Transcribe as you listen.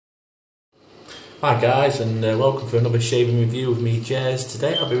Hi guys, and welcome for another shaving review of me, Jez.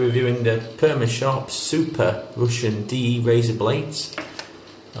 Today I'll be reviewing the Perma Super Russian DE razor blades.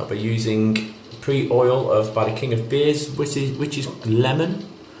 I'll be using pre-oil by the King of Beers, which is lemon.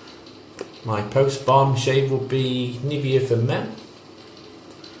 My post-balm shave will be Nivea for men.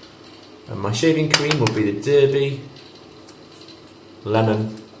 And my shaving cream will be the Derby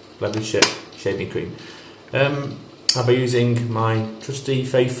Lemon Shaving Cream. I'll be using my trusty,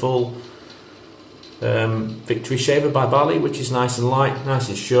 faithful Victory Shaver by Bali, which is nice and light, nice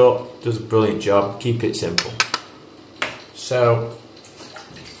and short, does a brilliant job, keep it simple. So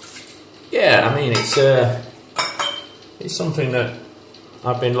yeah, I mean it's something that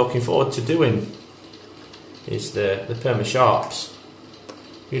I've been looking forward to doing, is the Perma Sharps.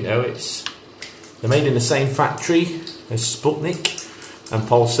 You know, they're made in the same factory as Sputnik and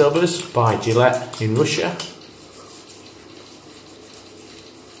Paul Silvers by Gillette in Russia.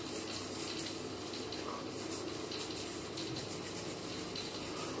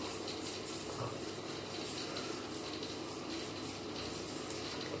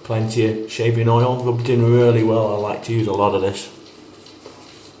 Plenty of shaving oil rubbed in really well. I like to use a lot of this.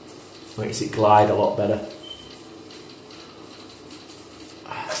 Makes it glide a lot better.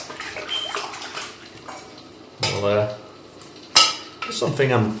 Well, it's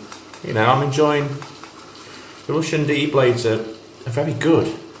something I'm enjoying. The Russian DE blades are very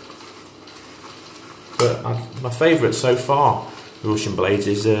good, but my favourite so far, the Russian blades,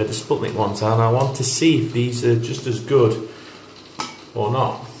 is the Sputnik ones, and I want to see if these are just as good or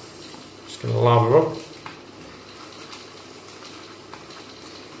not. Just going to lather up.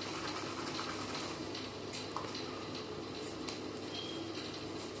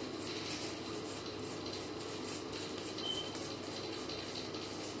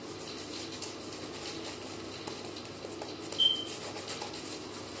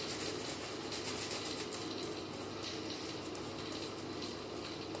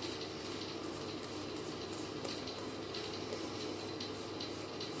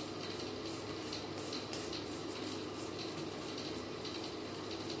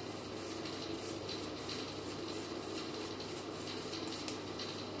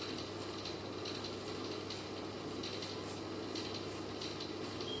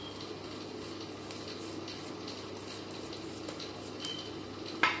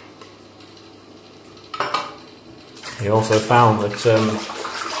 He also found that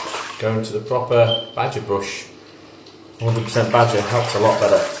going to the proper badger brush, 100% badger, helps a lot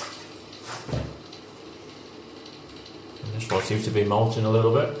better. And this one seems to be molting a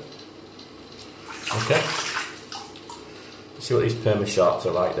little bit. Okay, let's see what these Perma Sharps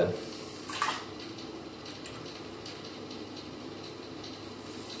are like then.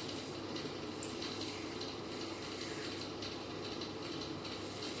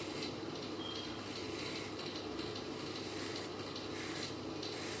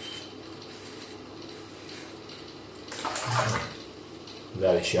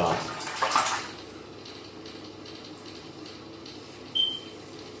 Very sharp.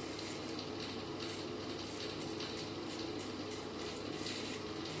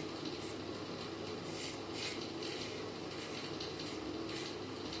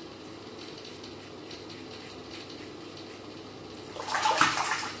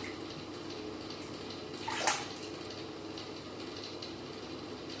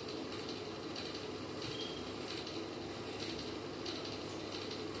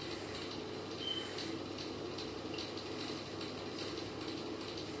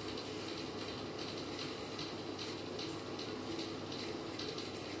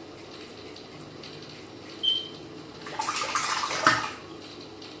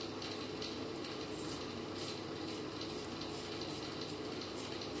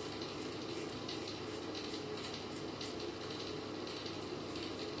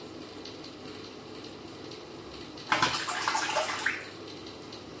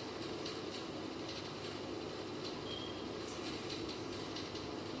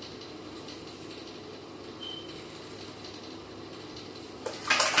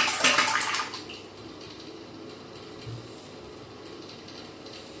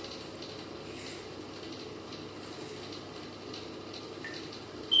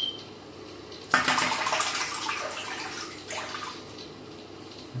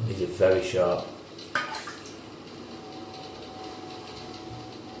 These are very sharp.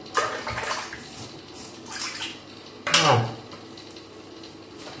 Oh.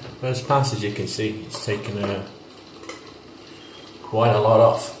 First pass, as you can see, it's taken quite a lot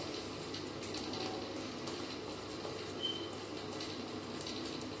off.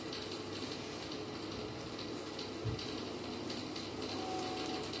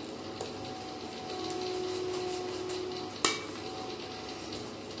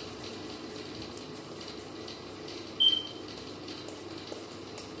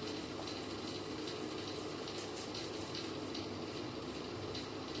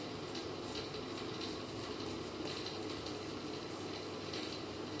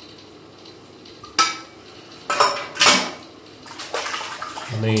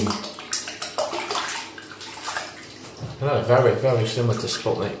 I mean, they're very, very similar to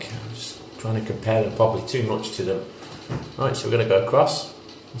Sputnik. I'm just trying to compare them, probably too much to them. Right, so we're going to go across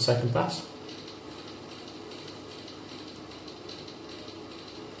on second pass.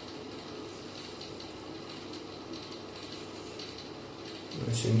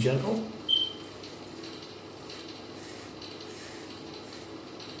 Nice and gentle.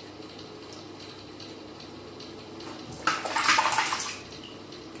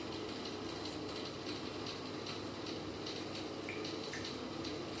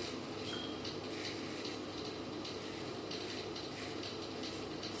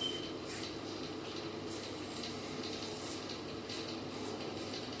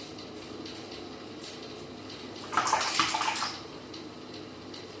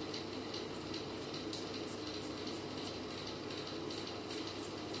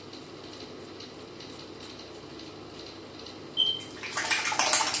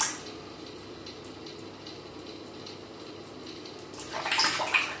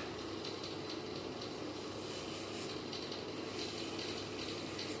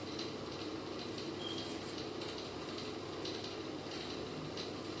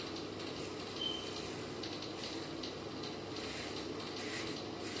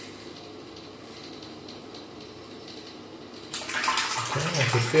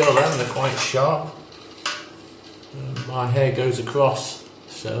 I can feel them, they're quite sharp. My hair goes across,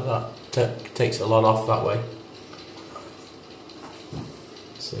 so that takes a lot off that way.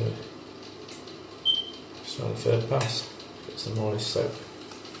 So, just on the third pass, get some more of this soap.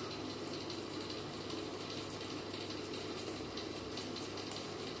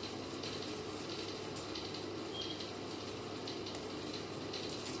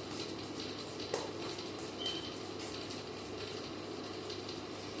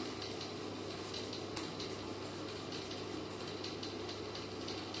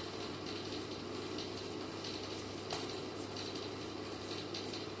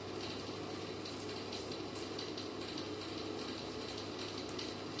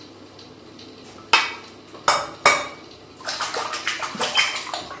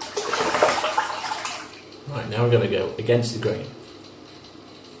 Right, now we're going to go against the grain.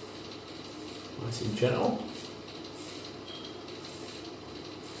 Nice and gentle.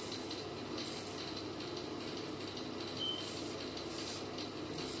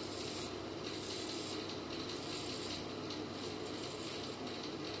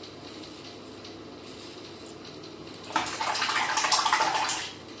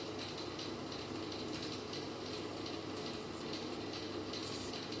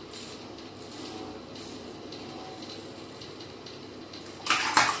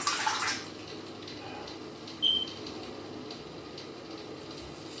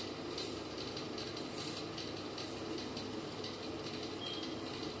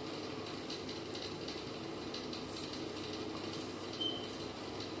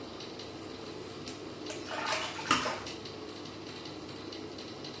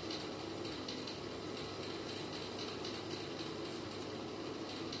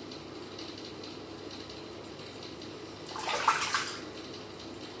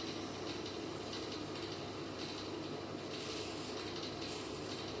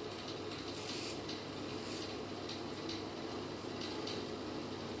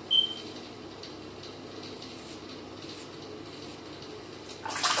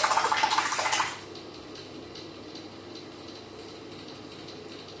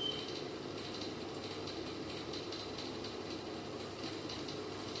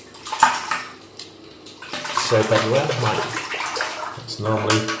 Soap everywhere, like that's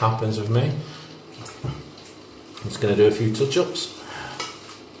normally happens with me. I'm just going to do a few touch-ups.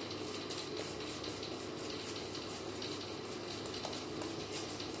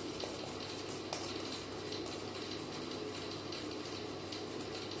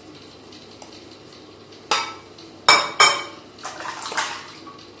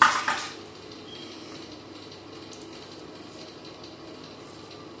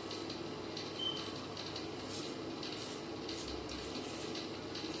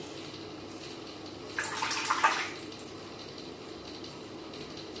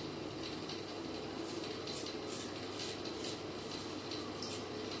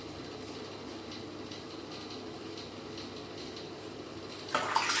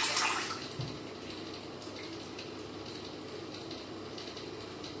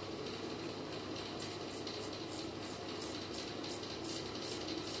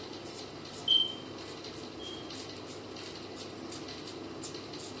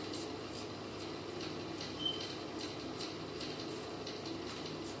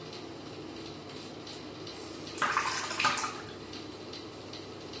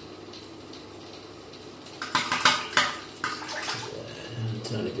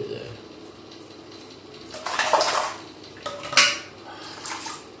 tiny bit there.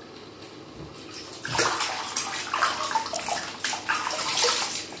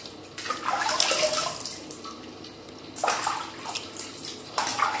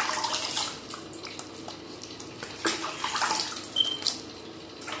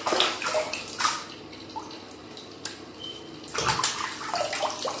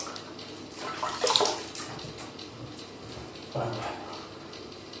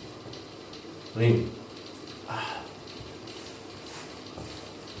 I mean,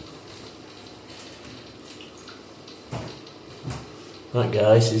 that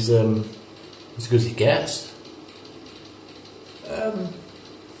guys is as good as it gets. I've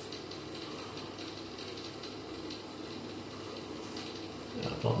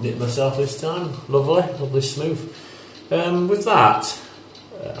not nipped myself this time. Lovely, lovely smooth. With that,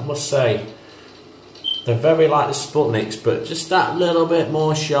 I must say they're very like the Sputniks, but just that little bit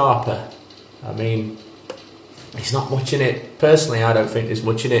more sharper. I mean, it's not much in it. Personally, I don't think there's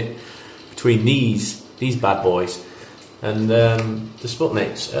much in it between these bad boys and the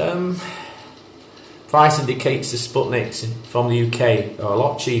Sputniks. Price indicates the Sputniks from the UK are a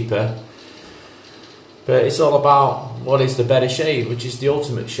lot cheaper, but it's all about what is the better shave, which is the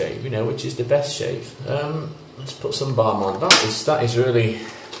ultimate shave, you know, which is the best shave. Let's put some balm on. That is really,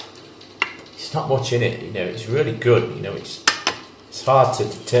 it's not much in it, you know, it's really good, you know, it's hard to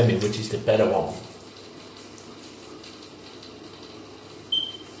determine which is the better one.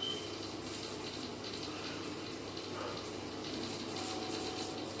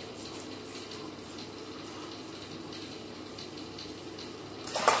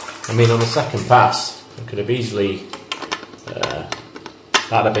 I mean, on the second pass, I could have easily, that'd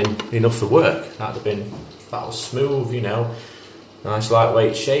have been enough for work. That was smooth, you know. Nice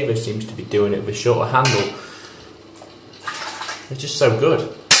lightweight shaver seems to be doing it with a shorter handle. It's just so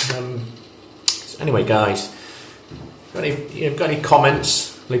good. So anyway, guys, got any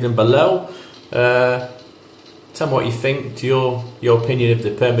comments? Leave them below. Tell me what you think. To your opinion of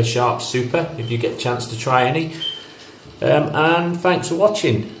the Perma Sharp Super, if you get a chance to try any. And thanks for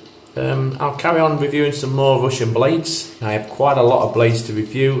watching. I'll carry on reviewing some more Russian blades. I have quite a lot of blades to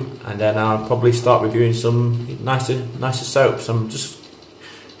review, and then I'll probably start reviewing some nicer soaps. I'm just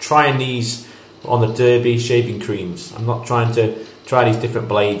trying these on the Derby shaving creams. I'm not trying to try these different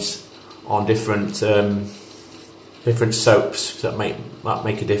blades on different soaps that might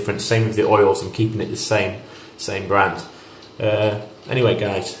make a difference. Same with the oils. I'm keeping it the same brand. Anyway,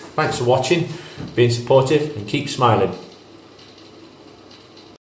 guys, thanks for watching, being supportive, and keep smiling.